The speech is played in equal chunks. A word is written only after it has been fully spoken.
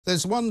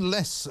There's one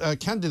less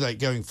candidate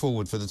going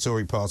forward for the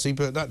Tory party,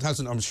 but that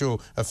hasn't, I'm sure,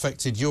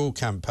 affected your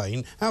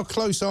campaign. How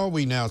close are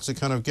we now to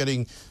kind of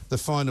getting the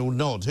final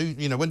nod?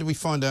 When do we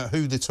find out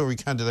who the Tory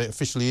candidate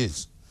officially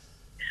is?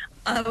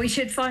 We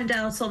should find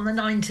out on the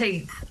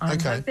 19th, I'm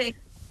hoping.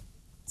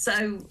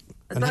 So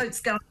the votes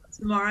go out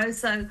tomorrow.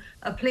 So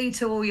a plea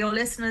to all your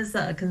listeners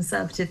that are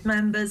Conservative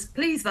members,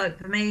 please vote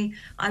for me.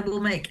 I will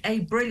make a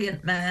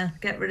brilliant mayor.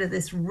 Get rid of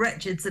this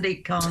wretched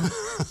Sadiq Khan.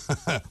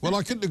 Well,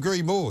 I couldn't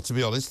agree more, to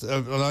be honest.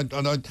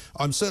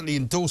 I'm certainly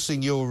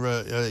endorsing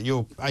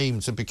your aim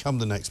to become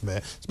the next mayor.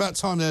 It's about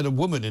time they had a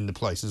woman in the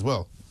place as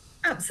well.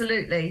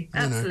 Absolutely,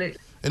 absolutely.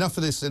 Enough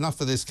of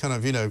this kind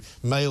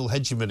of, male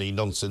hegemony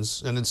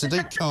nonsense. And then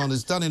Sadiq Khan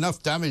has done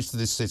enough damage to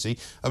this city.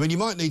 I mean, you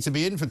might need to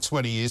be in for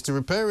 20 years to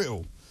repair it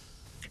all.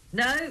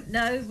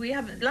 No, we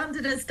haven't.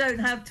 Londoners don't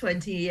have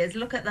 20 years.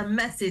 Look at the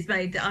mess he's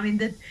made. I mean,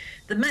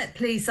 the Met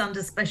Police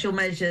under special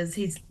measures.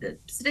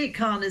 Sadiq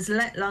Khan has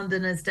let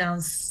Londoners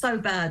down so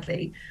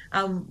badly.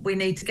 We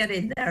need to get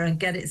in there and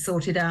get it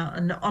sorted out.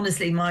 And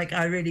honestly, Mike,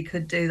 I really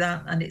could do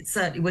that, and it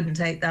certainly wouldn't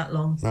take that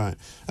long. Right.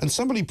 And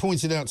somebody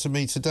pointed out to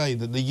me today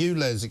that the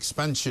ULEZ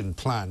expansion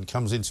plan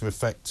comes into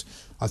effect,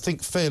 I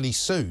think, fairly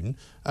soon.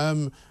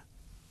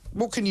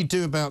 What can you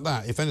do about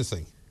that, if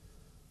anything?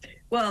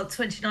 Well,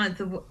 29th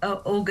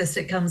of August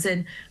it comes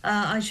in.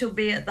 I shall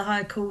be at the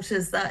High Court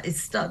as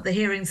the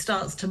hearing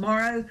starts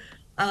tomorrow.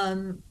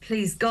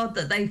 Please God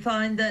that they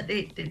find that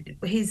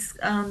his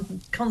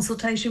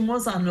consultation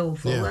was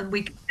unlawful, and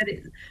we can get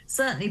it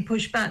certainly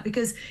pushed back,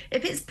 because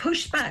if it's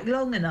pushed back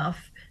long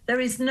enough, there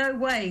is no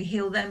way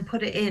he'll then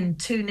put it in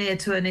too near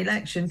to an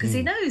election, because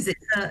he knows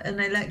it's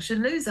an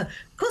election loser.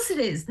 Of course it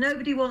is.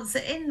 Nobody wants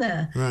it in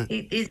there. Right.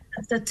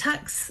 It's a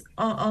tax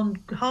on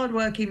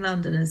hard-working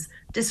Londoners.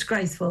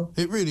 Disgraceful.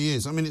 It really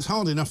is. I mean, it's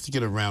hard enough to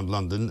get around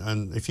London,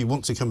 and if you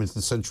want to come into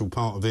the central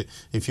part of it,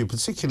 if you're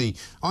particularly...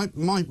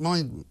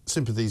 My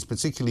sympathies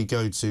particularly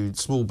go to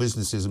small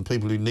businesses and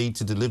people who need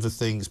to deliver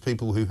things,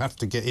 people who have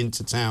to get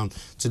into town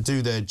to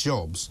do their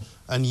jobs,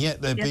 and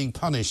yet they're being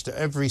punished at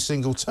every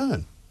single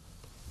turn.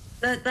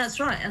 That's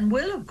right, and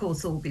will, of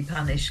course, all be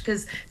punished,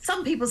 because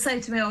some people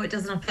say to me, oh, it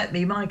doesn't affect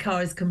me, my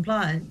car is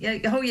compliant.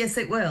 Oh, yes,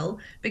 it will,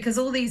 because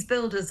all these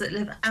builders that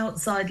live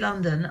outside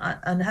London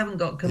and haven't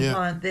got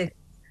compliant vehicles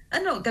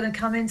are not going to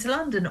come into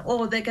London,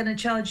 or they're going to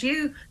charge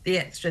you the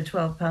extra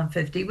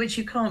 £12.50, which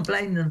you can't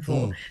blame them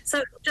for.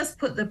 So just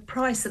put the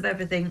price of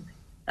everything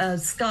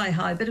sky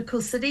high. But, of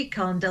course, Sadiq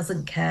Khan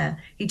doesn't care.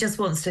 He just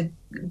wants to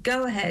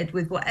go ahead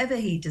with whatever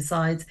he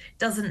decides,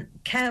 doesn't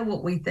care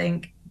what we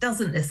think,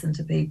 doesn't listen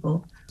to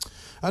people.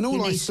 And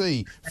all I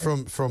see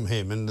from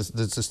him and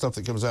the stuff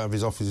that comes out of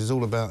his office is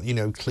all about,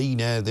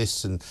 clean air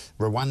this and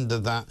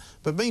Rwanda that.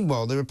 But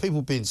meanwhile, there are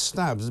people being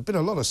stabbed. There's been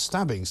a lot of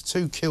stabbings.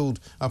 2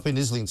 killed up in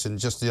Islington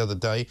just the other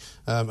day.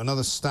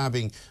 Another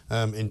stabbing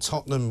in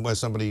Tottenham where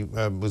somebody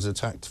was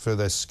attacked for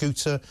their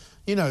scooter.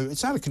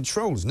 It's out of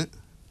control, isn't it?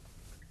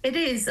 It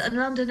is, and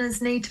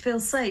Londoners need to feel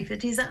safe.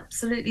 It is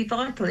absolutely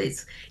vital.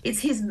 It's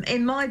his,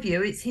 in my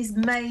view, it's his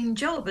main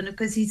job, and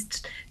because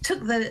he's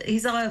took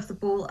his eye off the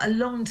ball a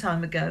long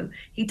time ago.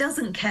 He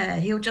doesn't care.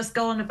 He'll just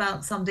go on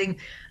about something,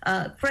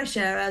 fresh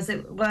air, as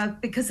it were,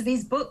 because of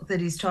his book that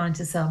he's trying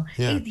to sell.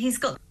 Yeah. He's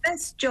got the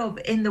best job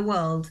in the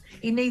world.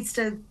 He needs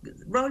to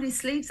roll his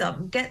sleeves up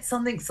and get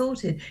something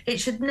sorted.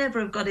 It should never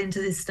have got into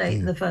this state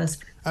in the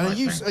first place. And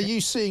are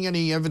you seeing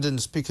any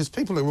evidence, because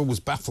people are always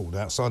baffled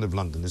outside of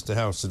London as to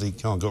how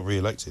Sadiq Khan got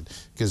re-elected,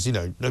 because,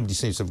 nobody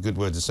seems to have a good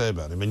word to say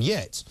about him, and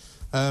yet,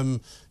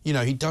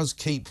 he does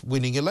keep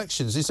winning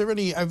elections. Is there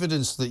any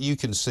evidence that you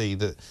can see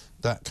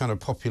that kind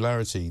of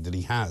popularity that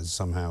he has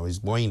somehow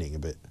is waning a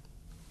bit?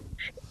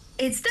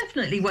 It's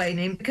definitely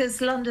waning,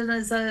 because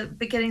Londoners are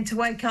beginning to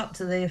wake up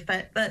to the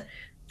effect that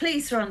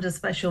police are under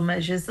special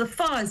measures, the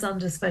fire's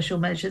under special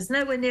measures,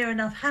 nowhere near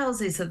enough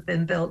houses have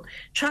been built,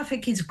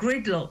 traffic is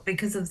gridlocked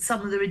because of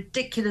some of the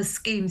ridiculous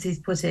schemes he's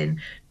put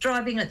in,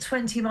 driving at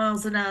 20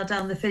 miles an hour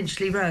down the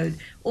Finchley Road,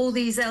 all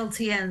these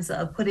LTNs that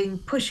are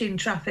pushing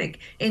traffic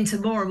into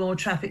more and more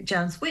traffic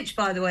jams, which,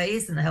 by the way,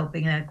 isn't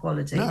helping air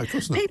quality. No, of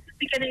course not. People are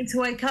beginning to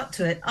wake up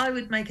to it. I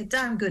would make a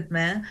damn good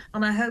mayor,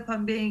 and I hope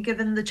I'm being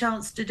given the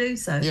chance to do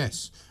so.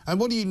 Yes. And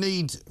what do you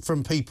need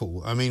from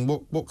people? I mean,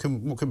 what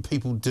can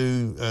people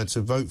do to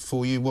vote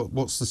for you?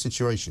 What's the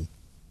situation?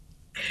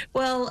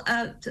 Well,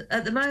 at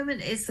the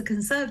moment, it's the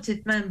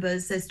Conservative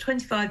members. There's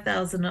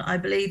 25,000, I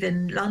believe,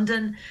 in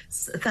London,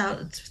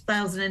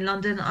 1,000 in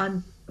London.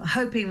 I'm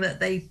hoping that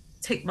they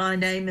tick my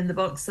name in the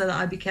box so that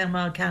I become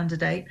our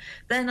candidate.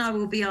 Then I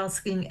will be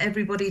asking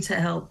everybody to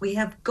help. We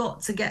have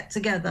got to get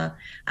together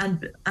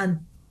and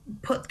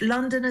put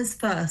Londoners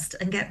first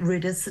and get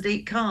rid of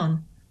Sadiq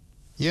Khan.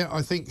 Yeah,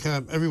 I think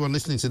everyone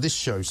listening to this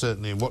show,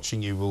 certainly, and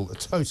watching you, will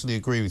totally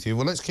agree with you.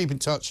 Well, let's keep in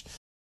touch